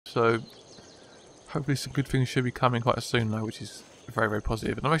So hopefully some good things should be coming quite soon though, which is very, very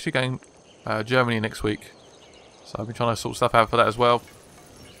positive. And I'm actually going Germany next week, so I've been trying to sort stuff out for that as well.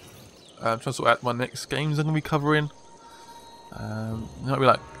 I'm trying to sort out my next games I'm going to be covering. It might be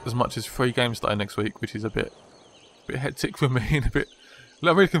like as much as 3 games starting next week, which is a bit hectic for me and I'm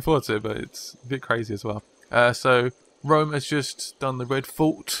really looking forward to it, but it's a bit crazy as well. So Rome has just done the Red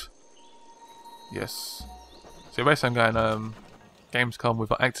Fort. Yes. So basically I'm going Gamescom with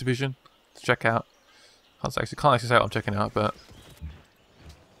Activision to check out. Can't actually say what I'm checking out, but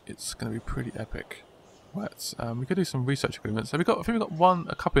it's going to be pretty epic. Right, we could do some research agreements. So I think we've got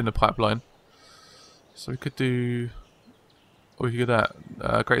a couple in the pipeline. So we could do, or we could do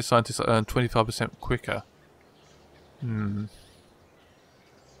that. Great scientists earn 25% quicker.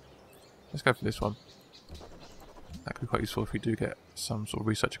 Let's go for this one. That could be quite useful if we do get some sort of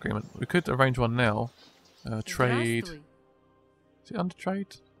research agreement. We could arrange one now. Trade. Is it under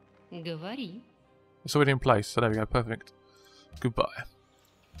trade? It's already in place, so there we go, perfect. Goodbye.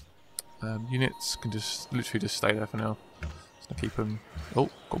 Units can just literally just stay there for now. Just gonna keep them. Oh,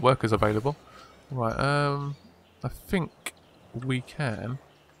 got workers available. Right, I think we can.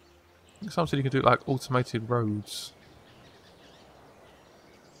 I think some said you can do like automated roads.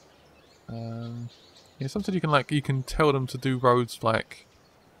 Yeah, some said you can tell them to do roads like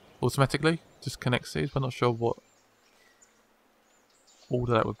automatically, just connect cities, but I'm not sure what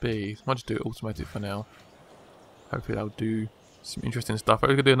order that would be. Might just do it automated for now. Hopefully that'll do some interesting stuff. We're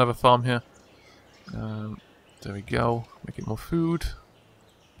going to do another farm here. There we go. Make it more food.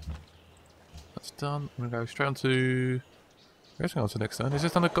 That's done. I'm going to go straight on to... Where's going on to the next turn? Is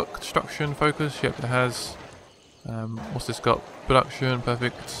this under got construction focus? Yep, it has. What's this got? Production,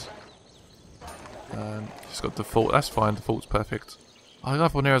 perfect. It's got default. That's fine. Default's perfect. I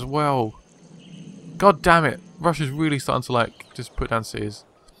love one there as well. God damn it! Russia's really starting to like just put down cities.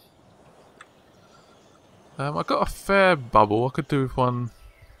 I've got a fair bubble. I could do with one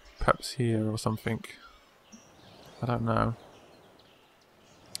perhaps here or something. I don't know.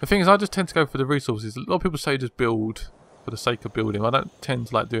 The thing is, I just tend to go for the resources. A lot of people say just build for the sake of building. I don't tend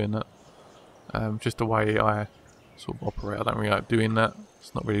to like doing that. Just the way I sort of operate. I don't really like doing that.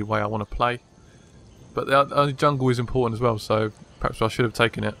 It's not really the way I want to play. But the jungle is important as well, so perhaps I should have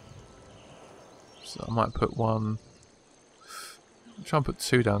taken it. So I might put one... I'll try and put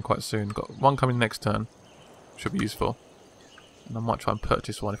 2 down quite soon. Got one coming next turn. Should be useful. And I might try and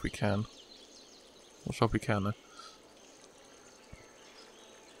purchase one if we can. Not sure if we can though.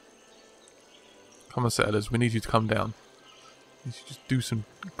 Come on settlers, we need you to come down. You should just do some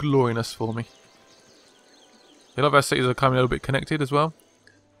gloriness for me. A lot of our cities are coming a little bit connected as well.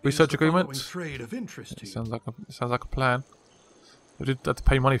 Research agreement. It sounds like a plan. We did have to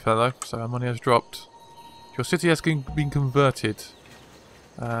pay money for that though, so our money has dropped. Your city has been converted.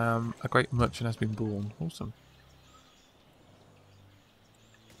 A great merchant has been born. Awesome.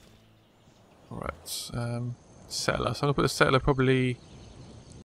 Alright, settler. So I'm going to put the settler probably